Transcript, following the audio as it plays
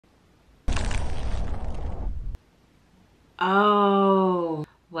Oh,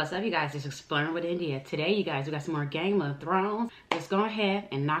 what's up, you guys? It's Exploring with India. Today, you guys, we got some more Game of Thrones. Let's go ahead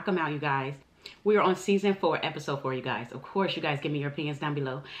and knock them out, you guys. We are on season 4, episode 4, you guys. Of course, you guys give me your opinions down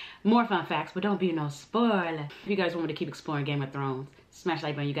below. More fun facts, but don't be no spoiler. If you guys want me to keep exploring Game of Thrones, smash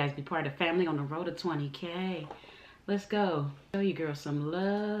like button. You guys be part of the family on the road to 20K. Let's go. Show you girls some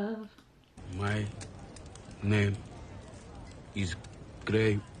love. My name is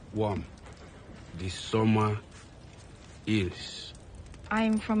Grey Worm. The summer is.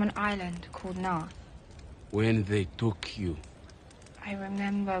 I'm from an island called North. When they took you. I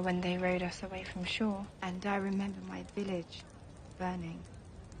remember when they rowed us away from shore, and I remember my village burning.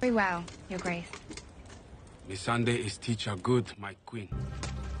 Very well, Your Grace. Miss Sunday is teacher good, my queen.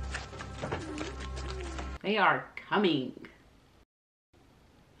 They are coming.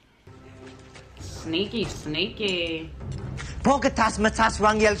 Sneaky, sneaky. Pogatas matas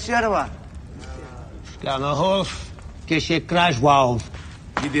rang YALL shirawa. Gan y hoff, ges i grajwalf.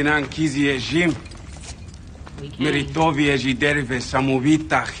 Idinan kizi ejim. Meritovi ejiderve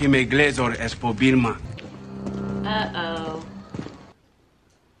samovita himeglezor espobilma. Uh-oh.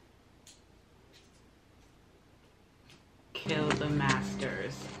 Kill the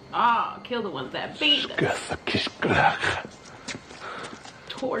masters. Oh, kill the ones that beat us.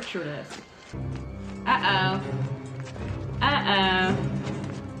 Tortured us. Uh-oh. Uh-oh.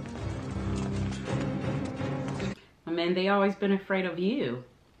 I mean, they always been afraid of you,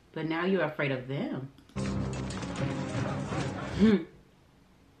 but now you're afraid of them.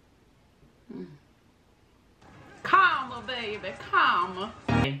 Calma, baby, calma.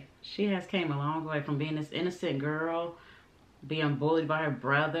 She has came a long way from being this innocent girl, being bullied by her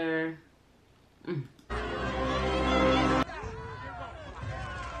brother. Your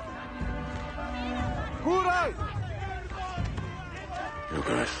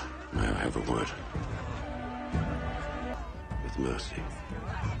Grace, may I have a word? With mercy.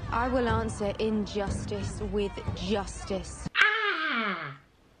 I will answer injustice with justice. Ah!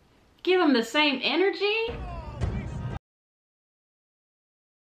 Give him the same energy?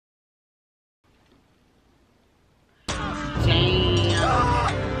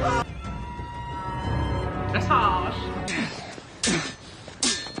 Damn. That's harsh.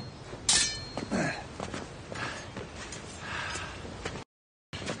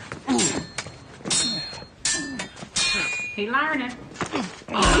 He learning.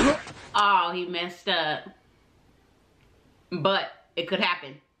 Oh, he messed up. But it could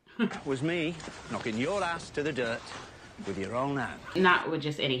happen. Was me knocking your ass to the dirt with your own hand. Not with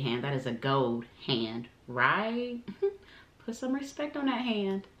just any hand. That is a gold hand, right? Put some respect on that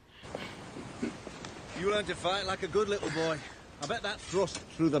hand. You learned to fight like a good little boy. I bet that thrust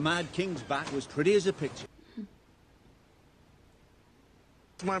through the Mad King's back was pretty as a picture. Is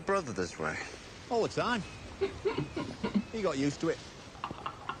my brother this way? All the time. He got used to it.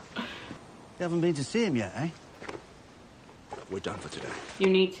 You haven't been to see him yet, eh? We're done for today. You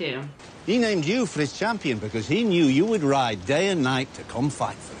need to. He named you for his champion because he knew you would ride day and night to come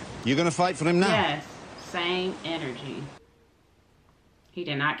fight for him. You gonna fight for him now? Yes, same energy. He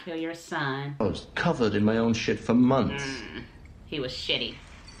did not kill your son. I was covered in my own shit for months. He was shitty.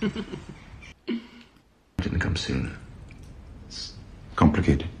 Didn't come sooner. It's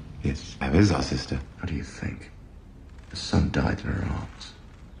complicated. Yes, where is our sister? How do you think? Her son died in her arms.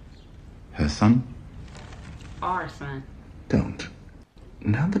 Her son? Our son. Don't.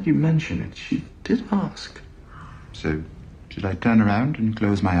 Now that you mention it, she did ask. So, should I turn around and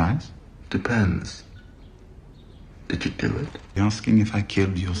close my eyes? Depends. Did you do it? You're asking if I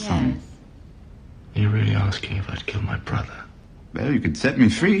killed your son? Yes. You're really asking if I'd kill my brother? Well, you could set me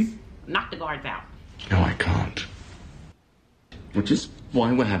free. Knock the guards out. No, I can't. Which is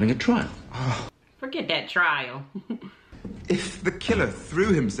why we're having a trial. Forget that trial. If the killer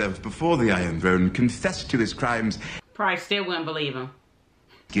threw himself before the Iron Throne and confessed to his crimes, Probably still wouldn't believe him.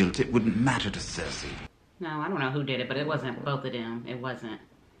 guilt, it wouldn't matter to Cersei. No, I don't know who did it, but it wasn't both of them. It wasn't.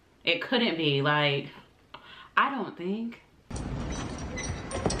 It couldn't be, like, I don't think.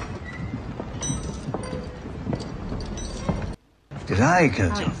 Did I kill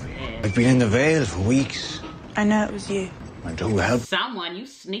Joffrey? I've been in the Vale for weeks. I know it was you. And who helped? Someone, you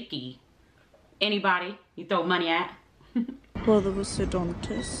sneaky. Anybody you throw money at. Brother was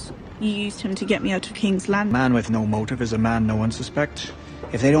Sodontus. You used him to get me out of King's Land. Man with no motive is a man no one suspects.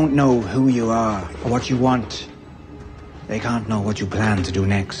 If they don't know who you are or what you want, they can't know what you plan to do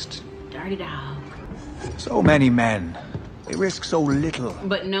next. Dirty dog. So many men. They risk so little.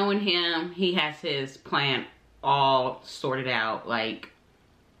 But knowing him, he has his plan all sorted out. Like,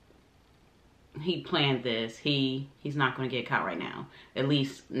 he planned this. He's not going to get caught right now. At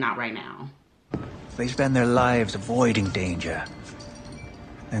least not right now. They spend their lives avoiding danger.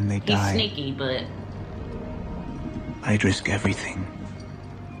 Then they die. He's sneaky, but... I'd risk everything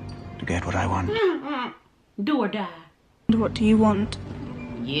to get what I want. Do or die. And what do you want?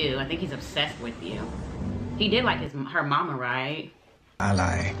 You. I think he's obsessed with you. He did like her mama, right?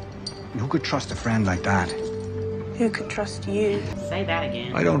 Ally. Who could trust a friend like that? Who could trust you? Say that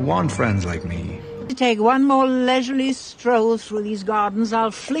again. I don't want friends like me. To take one more leisurely stroll through these gardens,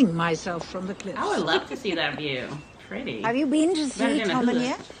 I'll fling myself from the cliffs. I would love to see that view. Pretty. Have you been to see Tommen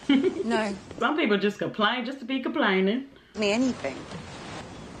yet? No. Some people just complain just to be complaining. Me anything.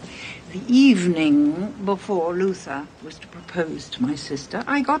 The evening before Luther was to propose to my sister,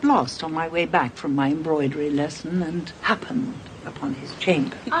 I got lost on my way back from my embroidery lesson and happened upon his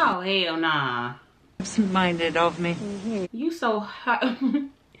chamber. Oh, hell nah. Absent-minded of me. You so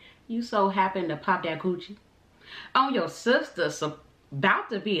you so happened to pop that coochie on your sister's about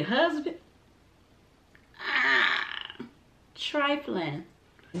to be husband. Trifling.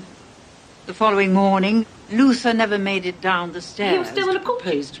 The following morning, Luther never made it down the stairs. He was still in the to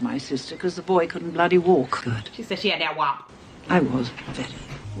propose to my sister because the boy couldn't bloody walk good. She said she had that wop. I was very.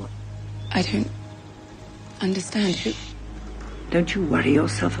 I don't understand. Who? Don't you worry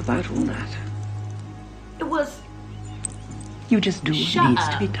yourself about all that. It was... You just do Shut what needs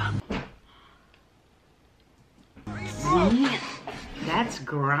up. to be done. That's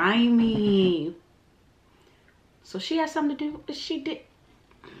grimy. So she had something to do. She did.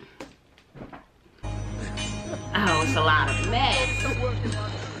 Oh, it's a lot of mess.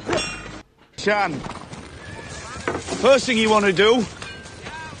 Shan, first thing you want to do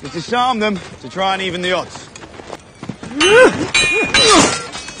is disarm them to try and even the odds.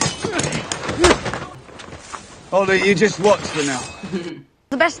 Older, you just watch for now.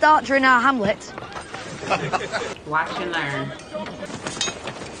 The best archer in our hamlet. Watch and learn.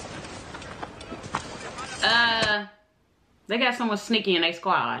 They got someone sneaky in their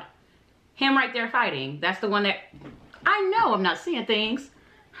squad. Him right there fighting. That's the one that... I know I'm not seeing things.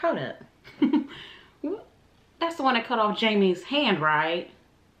 Hold up. That's the one that cut off Jamie's hand, right?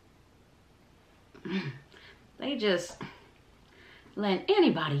 They just letting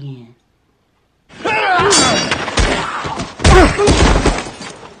anybody in.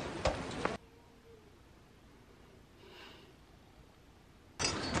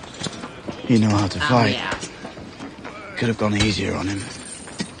 You know how to fight. Yeah. Could have gone easier on him.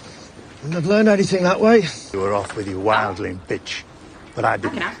 Wouldn't have learned anything that way. You were off with your wildling bitch, but I How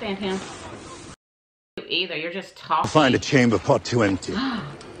didn't. can I stand him? Either you're just talking. Find a chamber pot to empty.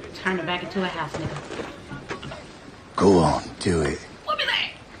 Turn it back into a house, nigga. Go on, do it. Look at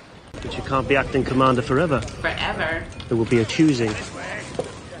that. But you can't be acting commander forever. Forever. There will be a choosing.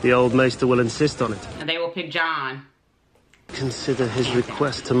 The old maester will insist on it. And they will pick John. Consider his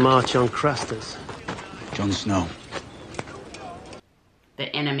request to march on Crasters. Jon Snow.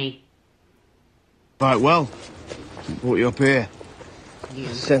 The enemy. Right, well, brought you up here. You.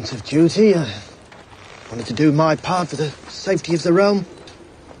 Sense of duty. I wanted to do my part for the safety of the realm.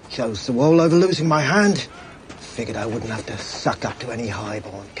 Chose the wall over losing my hand. Figured I wouldn't have to suck up to any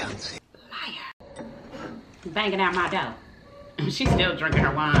highborn cunts. Liar. Banging out my dough. She's still drinking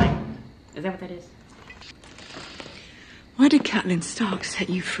her wine. Is that what that is? Why did Catelyn Stark set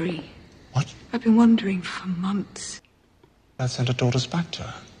you free? What? I've been wondering for months. I sent her daughters back to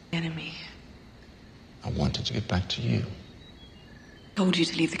her. Enemy. I wanted to get back to you. Told you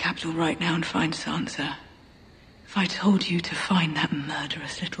to leave the capital right now and find Sansa. If I told you to find that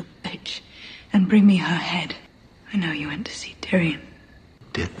murderous little bitch and bring me her head, I know you went to see Tyrion.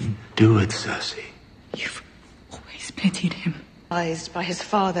 Didn't do it, Cersei. You've always pitied him. Advised by his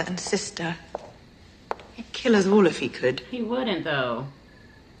father and sister. He'd kill us all if he could. He wouldn't, though.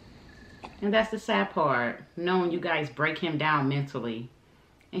 And that's the sad part. Knowing you guys break him down mentally.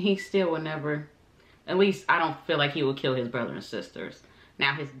 And he still would never... At least I don't feel like he would kill his brother and sisters.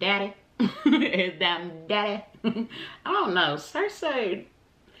 Now his daddy... his damn daddy... I don't know. Cersei...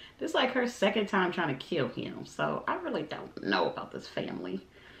 This is like her second time trying to kill him. So I really don't know about this family.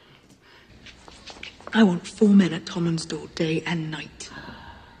 I want 4 men at Tommen's door day and night.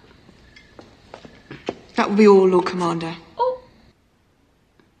 That will be all, Lord Commander. Oh.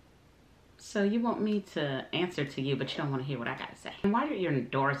 So you want me to answer to you, but you don't want to hear what I gotta say. And why are your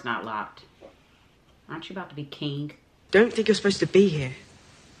doors not locked? Aren't you about to be king? Don't think you're supposed to be here.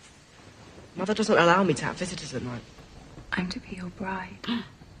 Mother doesn't allow me to have visitors at night. I'm to be your bride.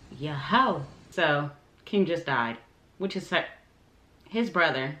 Yeah, how? So, King just died, which is his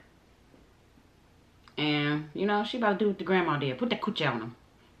brother. And, you know, she about to do what the grandma did. Put that coochie on him.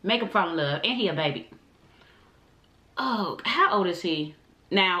 Make him fall in love. And he a baby. Oh, how old is he?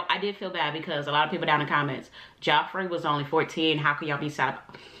 Now, I did feel bad because a lot of people down in the comments, Joffrey was only 14. How could y'all be sad?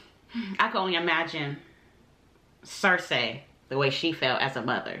 I can only imagine Cersei, the way she felt as a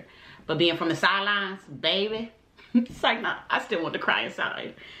mother. But being from the sidelines, baby, it's like, nah, I still want to cry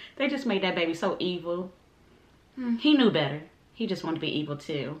inside. They just made that baby so evil. He knew better. He just wanted to be evil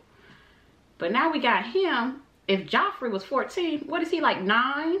too. But now we got him. If Joffrey was 14, what is he, like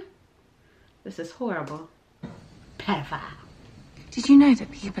 9? This is horrible. Pedophile. Did you know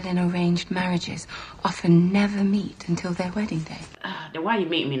that people in arranged marriages often never meet until their wedding day? Then why you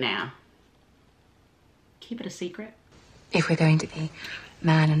meet me now? Keep it a secret. If we're going to be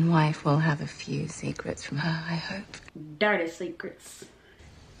man and wife, we'll have a few secrets from her, I hope. Dirty secrets.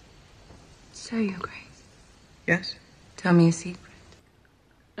 So, Your Grace. Yes? Tell me a secret.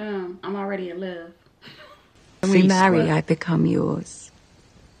 I'm already in love. When we marry, I become yours.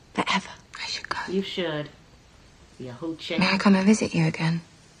 Forever. I should go. You should. Be a hoochie. May I come and visit you again?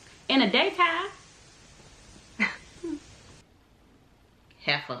 In the daytime?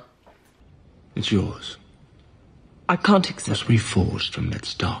 Heifer. It's yours. I can't accept. Was reforged from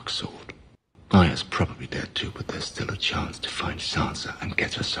Ned's dark sword. Arya's probably dead too, but there's still a chance to find Sansa and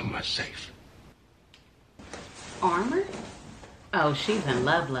get her somewhere safe. Armor? Oh, she's in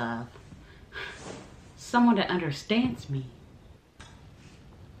love. Someone that understands me.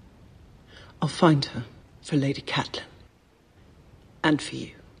 I'll find her for Lady Catelyn. And for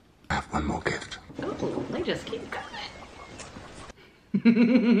you. I have one more gift. Oh, they just keep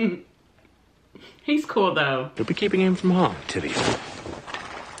coming. He's cool though. You'll be keeping him from harm, Tyrion.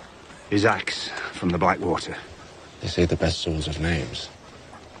 His axe from the Blackwater. They say the best swords have names.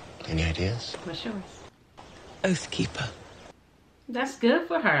 Any ideas? What's yours? Oathkeeper. That's good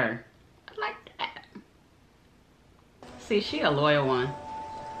for her. I like that. See, she a loyal one.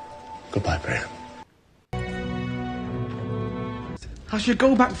 Goodbye, Bran. I should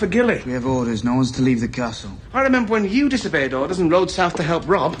go back for Gilly. We have orders. No one's to leave the castle. I remember when you disobeyed orders and rode south to help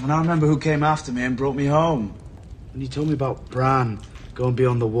Robb. And I remember who came after me and brought me home. When you told me about Bran going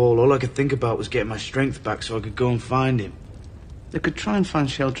beyond the wall, all I could think about was getting my strength back so I could go and find him. They could try and find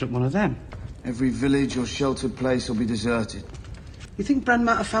shelter at one of them. Every village or sheltered place will be deserted. You think Bran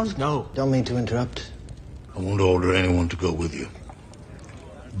might have found... No, don't mean to interrupt. I won't order anyone to go with you.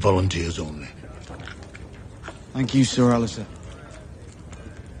 Volunteers only. Thank you, Sir Alistair.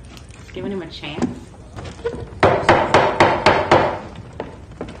 It's giving him a chance.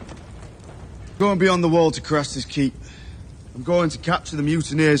 Going beyond the wall to Craster's Keep. I'm going to capture the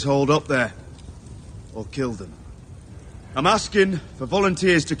mutineers holed up there. Or kill them. I'm asking for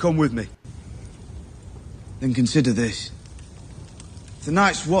volunteers to come with me. Then consider this. If the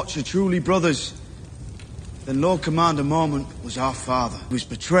Night's Watch are truly brothers, then Lord Commander Mormont was our father. He was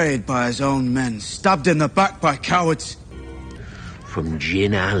betrayed by his own men, stabbed in the back by cowards. From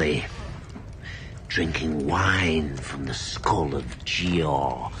Gin Alley, drinking wine from the skull of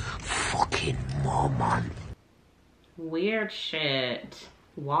Gior, fucking Mormont. Weird shit.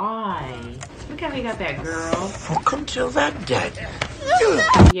 Why? Look how he got that girl. Fuck until they're dead.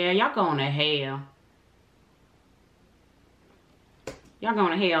 Yeah, y'all going to hell. Y'all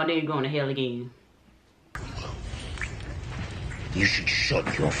going to hell, then you're going to hell again. You should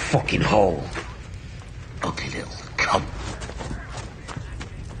shut your fucking hole. Ugly little cunt.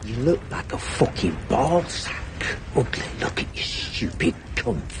 You look like a fucking ball sack. Ugly, look at your stupid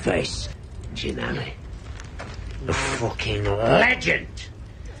cunt face. Gin Alley. A fucking legend.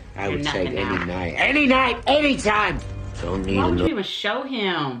 I would take any night, any time. Don't need Why would you even show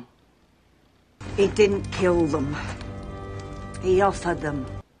him? He didn't kill them. He offered them.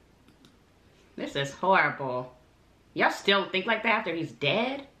 This is horrible. Y'all still think like that after he's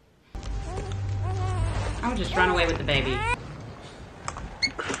dead? I would just run away with the baby.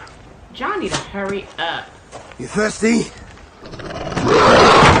 John need to hurry up. You thirsty?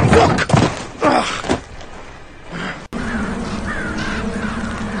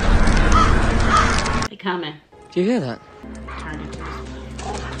 They coming. Do you hear that? Turn it.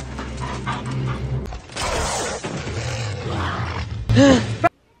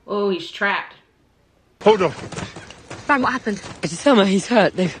 Oh, he's trapped. Hold on. Bran, what happened? It's Summer, he's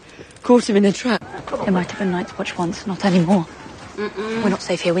hurt. They've caught him in a trap. There might have been Night's Watch once, not anymore. Mm-mm. We're not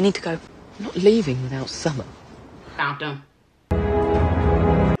safe here, we need to go. I'm not leaving without Summer. Found him.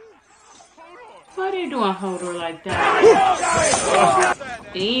 Why are they doing hold her like that?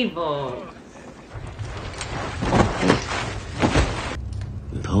 Evil.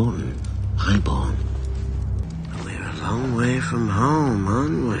 Important, highborn. We're a long way from home,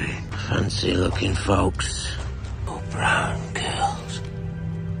 aren't we? Fancy looking folks. Or brown girls.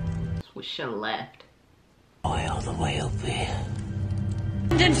 We should have left. Boy, all the way up here.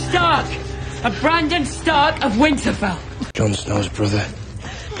 Brandon Stark! A Brandon Stark of Winterfell! Jon Snow's brother.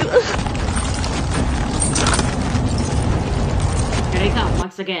 Here they come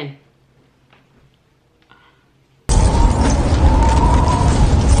once again.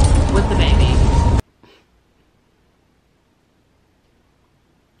 With the baby.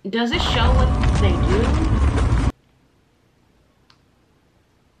 Does it show what they do?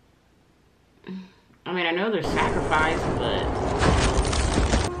 I mean, I know there's sacrifice, but...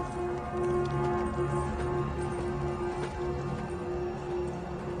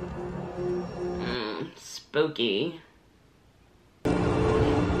 spooky.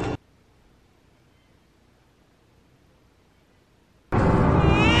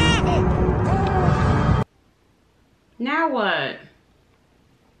 Now what?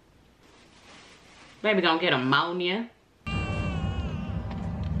 Baby gonna get ammonia.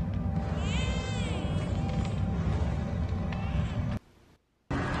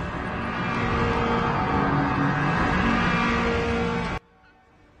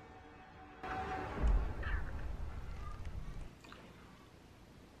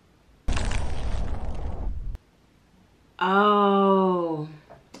 Oh,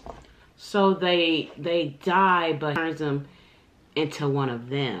 so they die, but turns them into one of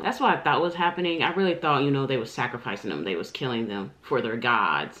them. That's what I thought was happening. I really thought, you know, they was sacrificing them. They was killing them for their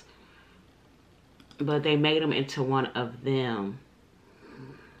gods. But they made them into one of them.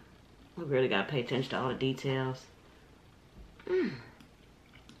 We really got to pay attention to all the details.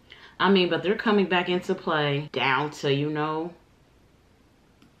 I mean, but they're coming back into play down to, you know,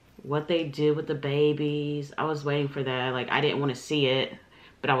 what they did with the babies. I was waiting for that. Like, I didn't want to see it,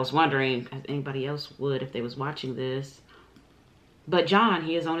 but I was wondering if anybody else would if they was watching this. But John,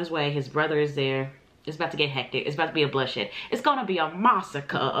 he is on his way. His brother is there. It's about to get hectic. It's about to be a bloodshed. It's gonna be a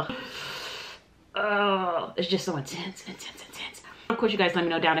massacre. Oh, it's just so intense. Of course, you guys let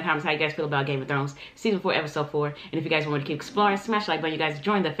me know down in the comments how you guys feel about Game of Thrones Season 4, Episode 4. And if you guys want to keep exploring, smash the like button. You guys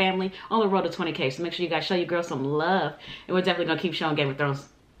join the family on the road to 20K. So make sure you guys show your girls some love. And we're definitely gonna keep showing Game of Thrones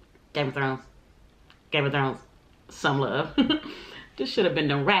some love. This should have been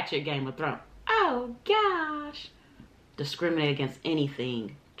the ratchet Game of Thrones. Oh gosh. Discriminate against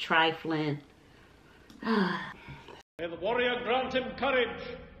anything. Trifling. May the warrior grant him courage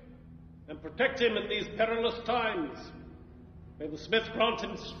and protect him in these perilous times. May the smith grant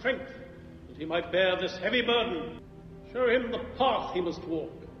him strength that he might bear this heavy burden. Show him the path he must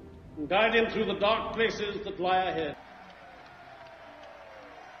walk and guide him through the dark places that lie ahead.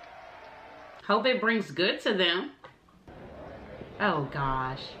 Hope it brings good to them. Oh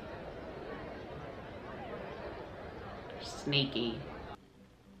gosh. Sneaky.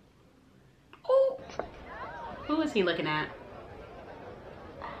 Oh, who is he looking at?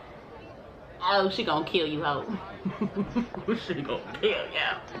 Oh, she gonna kill you, ho. She gonna kill you.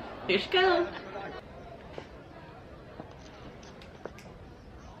 Here she comes.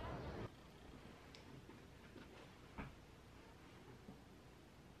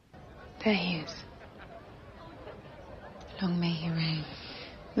 There he is. Long may he reign.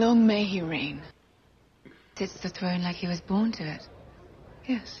 Long may he reign. Sits the throne like he was born to it.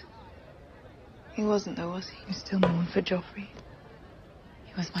 Yes. He wasn't, though, was he? You still mourn for Joffrey.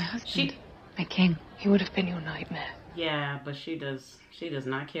 He was my husband. My king. He would have been your nightmare. Yeah, but she does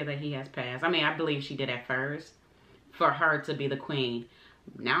not care that he has passed. I mean, I believe she did at first for her to be the queen.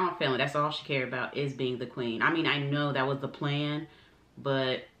 Now I'm feeling that's all she cared about is being the queen. I mean, I know that was the plan,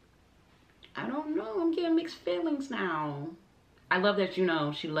 but I don't know. I'm getting mixed feelings now. I love that, you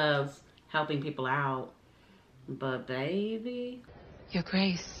know, she loves helping people out. But baby. Your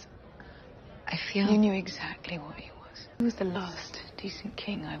Grace, I feel you knew exactly what he was. He was the last decent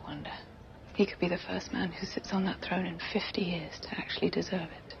king, I wonder. He could be the first man who sits on that throne in 50 years to actually deserve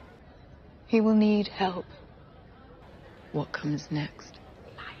it. He will need help. What comes next?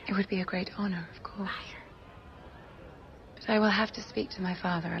 Liar. It would be a great honor, of course. Liar. But I will have to speak to my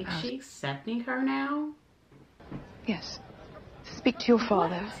father about it. Is she accepting her now? Yes. Speak to your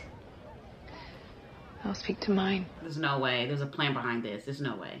father. I'll speak to mine. There's no way. There's a plan behind this. There's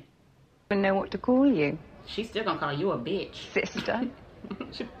no way. I know what to call you. She's still gonna call you a bitch. Sister.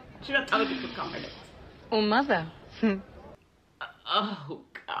 She's not telling people to call her that. Or mother. Oh,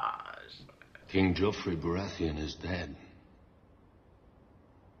 gosh. King Joffrey Baratheon is dead.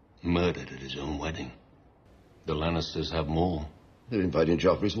 Murdered at his own wedding. The Lannisters have more. They've been fighting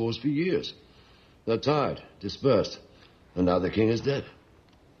Joffrey's wars for years. They're tired, dispersed, and now the king is dead.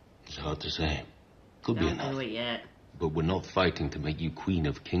 It's hard to say. Could be enough. Don't do it yet. But we're not fighting to make you queen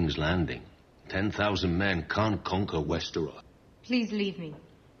of King's Landing. 10,000 men can't conquer Westeros. Please leave me.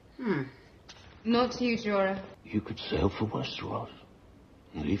 Not you, Jorah. You could sail for Westeros.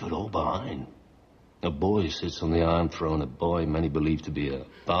 and leave it all behind. A boy sits on the Iron Throne, a boy many believe to be a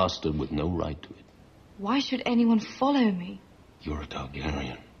bastard with no right to it. Why should anyone follow me? You're a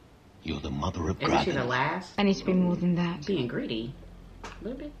Targaryen. You're the mother of Isn't dragons. she the last? I need to be more than that. Being greedy. A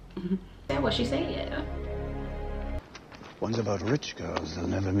little bit. That's what she said. One's about rich girls they'll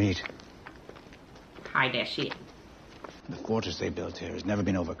never meet. Hide that shit. The fortress they built here has never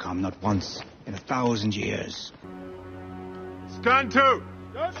been overcome, not once in 1,000 years. Stand to!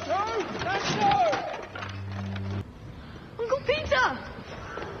 Stand to! Stand to! Uncle Peter!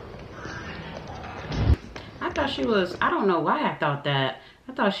 I thought she was, I don't know why I thought that.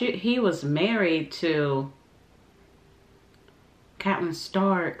 I thought he was married to Catelyn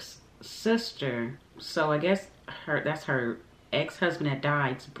Stark's sister. So I guess that's her ex-husband that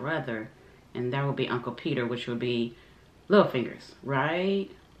died's brother. And that would be Uncle Peter, which would be Littlefinger's, right?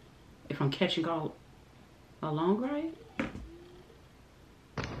 If I'm catching all along right?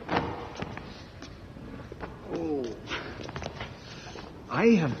 Oh, I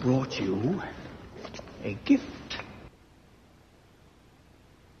have brought you a gift.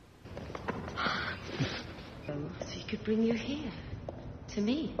 So he could bring you here, to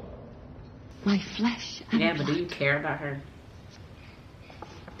me. My flesh and yeah, but do you care about her?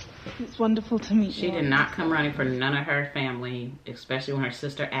 It's wonderful to meet you. She did not come running for none of her family, especially when her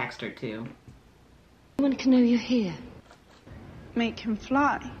sister asked her to. Anyone can know you're here. Make him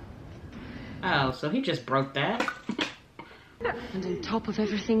fly. Oh, so he just broke that. And on top of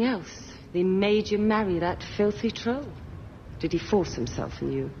everything else, they made you marry that filthy troll. Did he force himself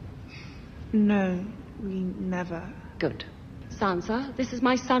on you? No, we never. Good. Sansa, this is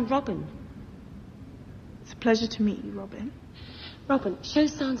my son, Robin. It's a pleasure to meet you, Robin. Robin, show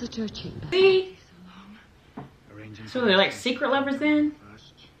Sansa to her chamber. See? So they're like secret lovers then?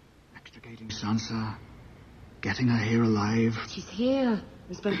 Extricating Sansa, getting her here alive. She's here.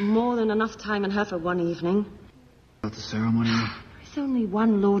 We spent more than enough time on her for one evening. About the ceremony. There's only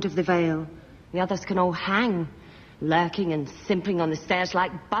one Lord of the Vale. The others can all hang, lurking and simping on the stairs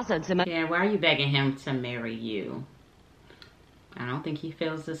like buzzards. Yeah, why are you begging him to marry you? I don't think he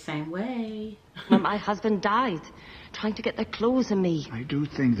feels the same way. When my husband died, trying to get their claws on me. I do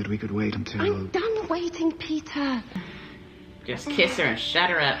think that we could wait until... I'm done waiting, Peter. Just kiss her and shut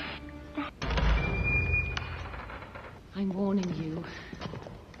her up. I'm warning you.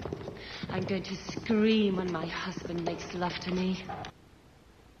 I'm going to scream when my husband makes love to me.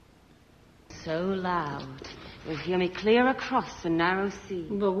 So loud, you'll hear me clear across the narrow sea.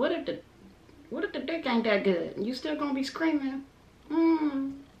 But what if the dick ain't that good? You still gonna be screaming?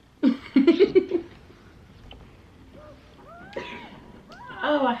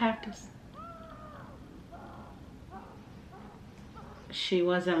 Oh, I have to. She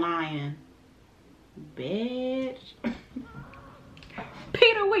wasn't lying. Bitch.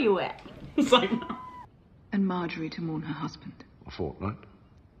 Peter, where you at? It's like, no. And Marjorie to mourn her husband. A fortnight.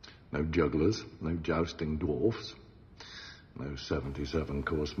 No jugglers, no jousting dwarfs, no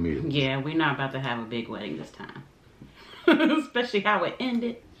 77-course meals. Yeah, we're not about to have a big wedding this time. Especially how it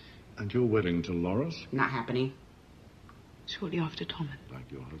ended. And your wedding to Loras? Not happening. Shortly after Tommen.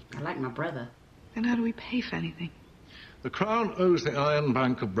 Like your husband. I like my brother. Then how do we pay for anything? The Crown owes the Iron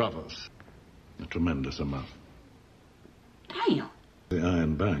Bank of Brothers a tremendous amount. Damn. The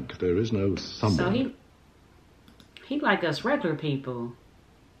Iron Bank, there is no someone. So he like us regular people.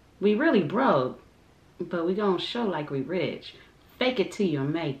 We really broke, but we gonna show like we rich. Fake it till you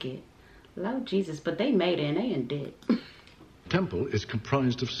make it. Lord Jesus, but they made it and they ain't dead. The temple is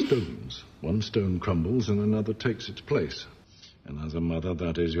comprised of stones. One stone crumbles and another takes its place. And as a mother,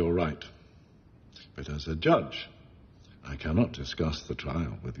 that is your right. But as a judge, I cannot discuss the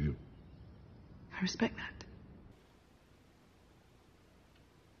trial with you. I respect that.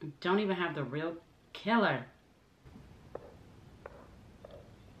 Don't even have the real killer.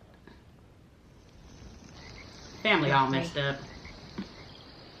 Family all messed up.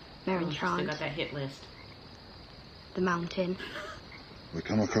 Very Still got that hit list. The mountain. We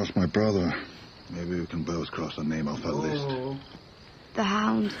come across my brother. Maybe we can both cross a name off that list. The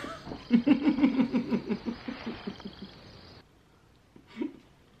Hound.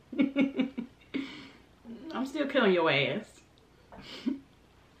 I'm still killing your ass.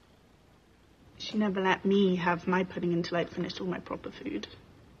 She never let me have my pudding until I'd finished all my proper food.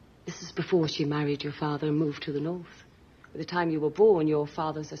 This is before she married your father and moved to the north. By the time you were born, your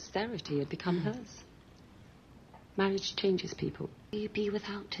father's austerity had become hers. Marriage changes people. Will you be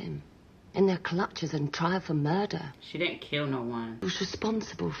without him? In their clutches and trial for murder. She didn't kill no one. He was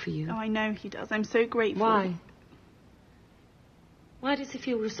responsible for you. Oh, I know he does. I'm so grateful. Why? Why does he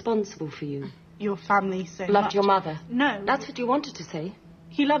feel responsible for you? Your family so Loved much. your mother? No. That's what you wanted to say.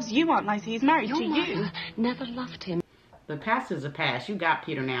 He loves you, Aunt Lizzie. He's married to you. Mother never loved him. The past is a past. You got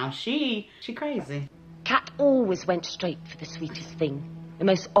Peter now. She crazy. Cat always went straight for the sweetest thing, the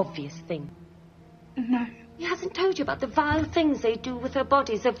most obvious thing. No. He hasn't told you about the vile things they do with their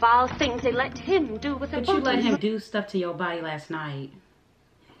bodies, the vile things they let him do with their But you bodies. let him do stuff to your body last night.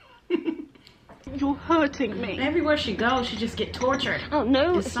 You're hurting me. Everywhere she goes, she just get tortured. Oh,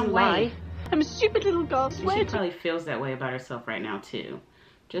 no, it's some way. I'm a stupid little girl. She probably feels that way about herself right now, too.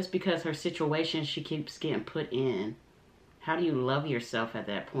 Just because her situation, she keeps getting put in. How do you love yourself at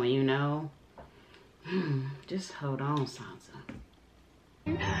that point, you know? Just hold on, Sansa.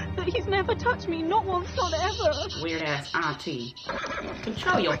 That he's never touched me, not once, not ever. Weird ass auntie.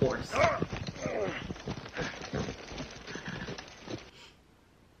 Control your horse.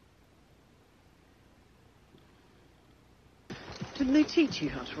 Didn't they teach you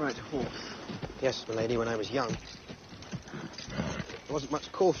how to ride a horse? Yes, my lady, when I was young. There wasn't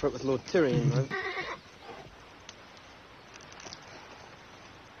much call for it with Lord Tyrion, though.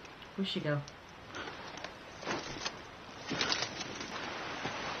 Where'd she go?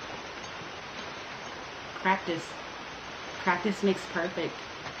 Practice. Practice makes perfect.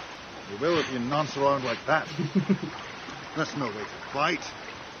 You will if you nonce around like that. That's no way to fight.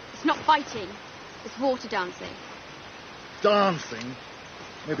 It's not fighting. It's water dancing. Dancing?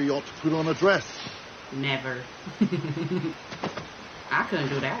 Maybe you ought to put on a dress. Never. I couldn't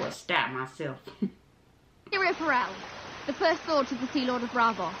do that. I would stab myself. Tyrion Farrell, the first sword to the Sea Lord of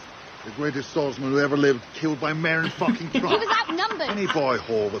Bravos. The greatest swordsman who ever lived, killed by Meryn fucking Trump. He was outnumbered. Any boy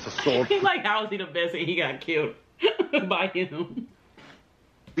whore with a sword. He's like, how is he the best? And he got killed by him.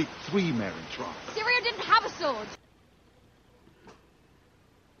 Beat 3 Meryn Trump. Tyrion didn't have a sword.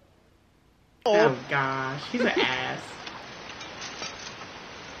 Oh gosh, he's an ass.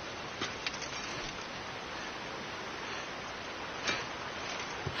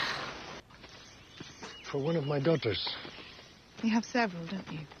 For one of my daughters. You have several,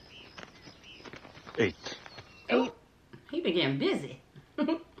 don't you? 8. Oh, he been getting busy.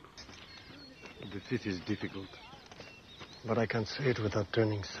 The fit is difficult. But I can't say it without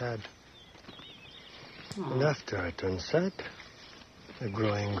turning sad. Aww. And after I turn sad, I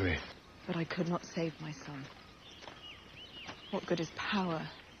grow angry. But I could not save my son. What good is power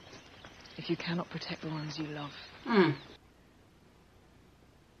if you cannot protect the ones you love?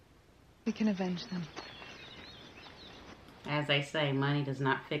 We can avenge them. As they say, money does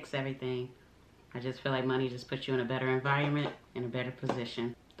not fix everything. I just feel like money just puts you in a better environment, in a better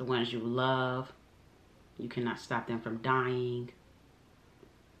position. The ones you love, you cannot stop them from dying.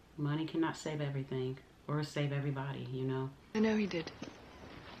 Money cannot save everything or save everybody, you know. I know he did.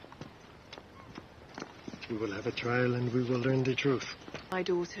 We will have a trial and we will learn the truth. My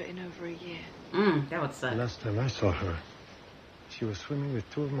daughter in over a year. That would suck. The last time I saw her, she was swimming with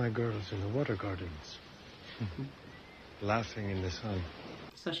 2 of my girls in the water gardens. Laughing in the sun.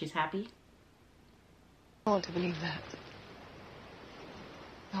 So she's happy? I want to believe that.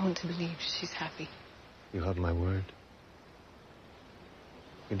 I want to believe she's happy. You have my word.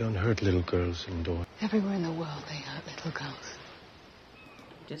 You don't hurt little girls indoors. Everywhere in the world they hurt little girls.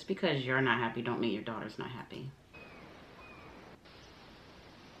 Just because you're not happy don't mean your daughter's not happy.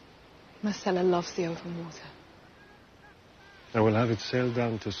 Marcella loves the open water. I will have it sailed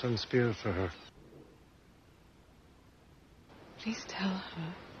down to Sunspear for her. Please tell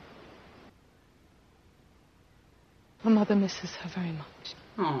her. My mother misses her very much.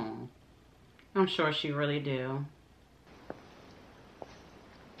 Oh, I'm sure she really do.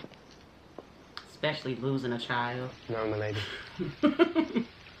 Especially losing a child. No, my lady.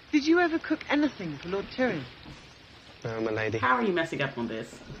 Did you ever cook anything for Lord Tyrion? No, my lady. How are you messing up on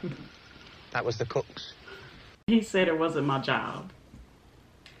this? That was the cook's. He said it wasn't my job.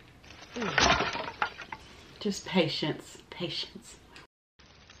 Just patience, patience.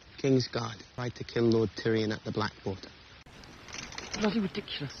 King's Guard tried to kill Lord Tyrion at the Blackwater. Bloody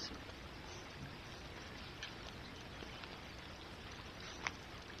ridiculous.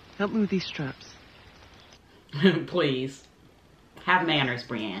 Help me with these straps. Please. Have manners,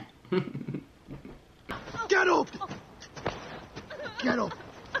 Brienne. Get up! Get up!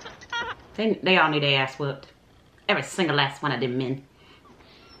 They all need their ass whooped. Every single last one of them men.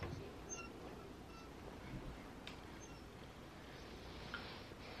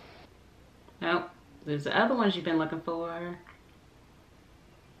 Oh, there's the other ones you've been looking for.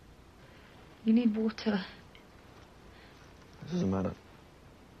 You need water. It doesn't matter.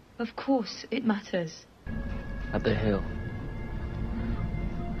 Of course, it matters. At the hill.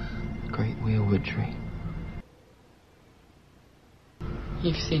 Great weirwood tree.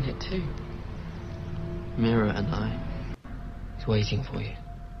 You've seen it too. Mira and I. He's waiting for you.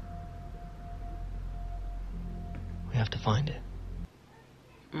 We have to find it.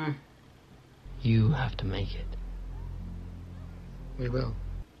 Mm. You have to make it. We will.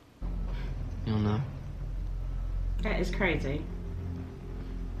 You'll know. That is crazy.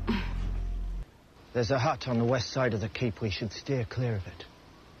 There's a hut on the west side of the keep. We should steer clear of it.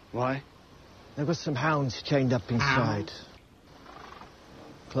 Why? There were some hounds chained up inside.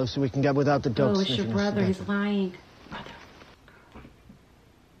 Closer we can get without the dogs. Oh, it's your brother. He's lying.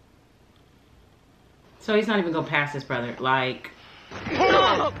 So he's not even gonna pass his brother. Like.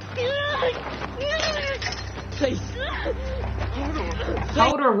 Please.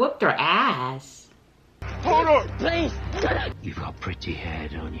 Hold her, whooped her ass. Hold her, please. You've got pretty hair,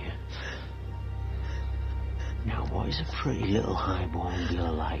 don't you? Now, what is a pretty little highborn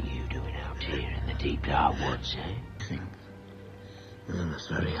girl like you doing out here in the deep dark woods, eh? Things. And that's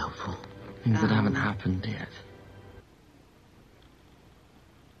very helpful. Things that haven't happened yet.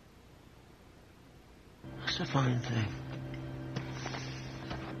 That's a fine thing.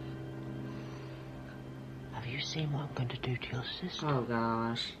 Have you seen what I'm going to do to your sister? Oh,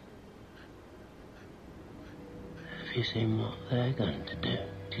 gosh. Have you seen what they're going to do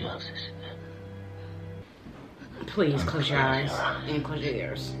to your sister? Please close your eyes and close your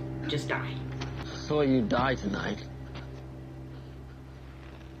ears. Just die. I saw you die tonight.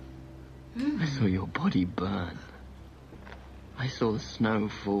 I saw your body burn. I saw the snow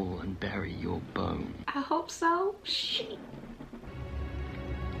fall and bury your bone. I hope so. Shit.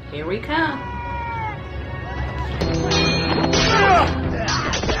 Here we come.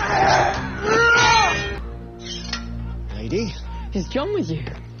 Lady? Is John with you?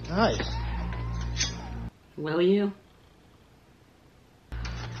 Aye. Will you?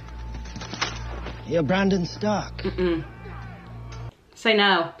 You're Brandon Stark. Mm-mm. Say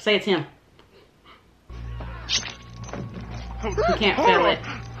no. Say it's him. You can't feel it.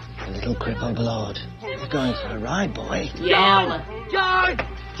 A little crippled lord. You're going for a ride, boy. Yell. John!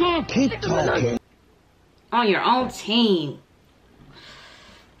 John! Keep talking. On your own team.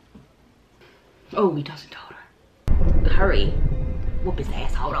 Oh, he doesn't told her. Hurry. Whoop his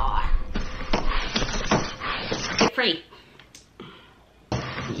ass. Hold on. Get free.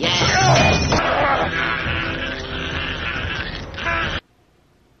 Yeah.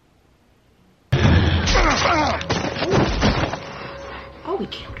 Oh, we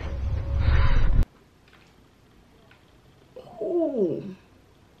killed him. Oh.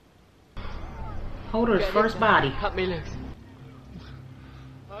 Hold her first body. Cut me loose.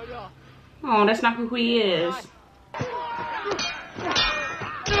 Oh, that's not who he is.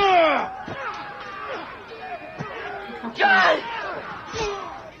 John!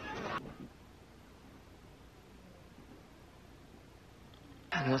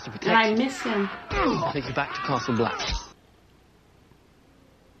 He wants to protect And I you. miss him. I'll take you back to Castle Black.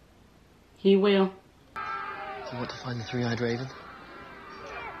 He will. Do you want to find the three-eyed raven?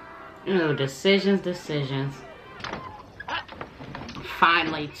 Oh, decisions, decisions.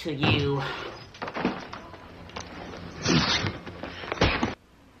 Finally to you.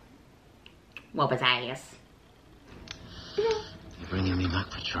 Whoop his ass. You're bringing me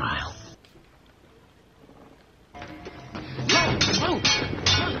back for trial.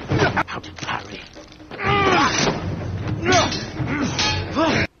 How to parry.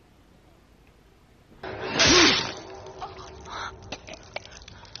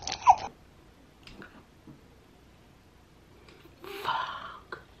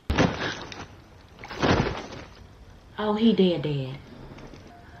 Oh, he dead.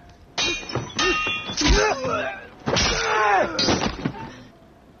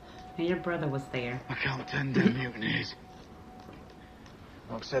 And your brother was there. I can't tend them mutinies.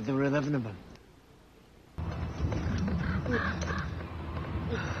 Doc said there were 11 of them.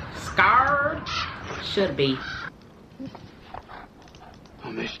 Scarred? Should be.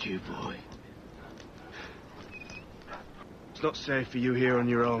 I missed you, boy. It's not safe for you here on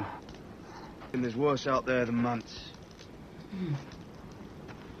your own. And there's worse out there than Mance.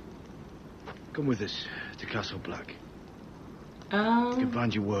 Come with us to Castle Black. You can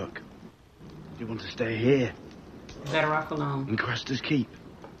find your work. You want to stay here? Better off alone. In Crester's Keep.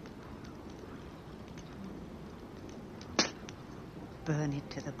 Burn it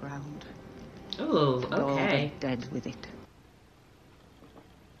to the ground. Ooh, And all okay. the dead with it.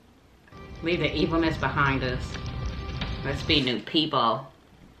 Leave the evilness behind us. Let's be new people.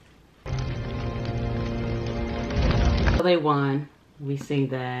 So they won. We see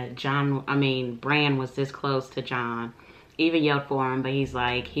that Bran was this close to John. Even yelled for him, but he's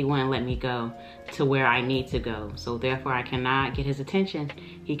like, he wouldn't let me go to where I need to go. So therefore I cannot get his attention.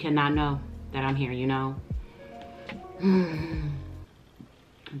 He cannot know that I'm here, you know? Then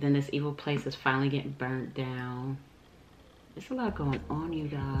this evil place is finally getting burnt down. There's a lot going on, you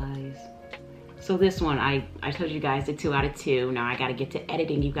guys. So this one, I told you guys a 2 out of 2. Now I gotta get to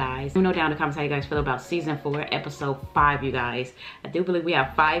editing, you guys. Let me know down in the comments how you guys feel about season 4, episode 5, you guys. I do believe we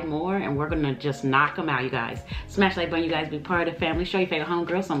have 5 more, and we're gonna just knock them out, you guys. Smash that like button, you guys. Be part of the family. Show your favorite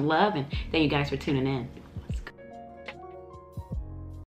homegirl some love, and thank you guys for tuning in.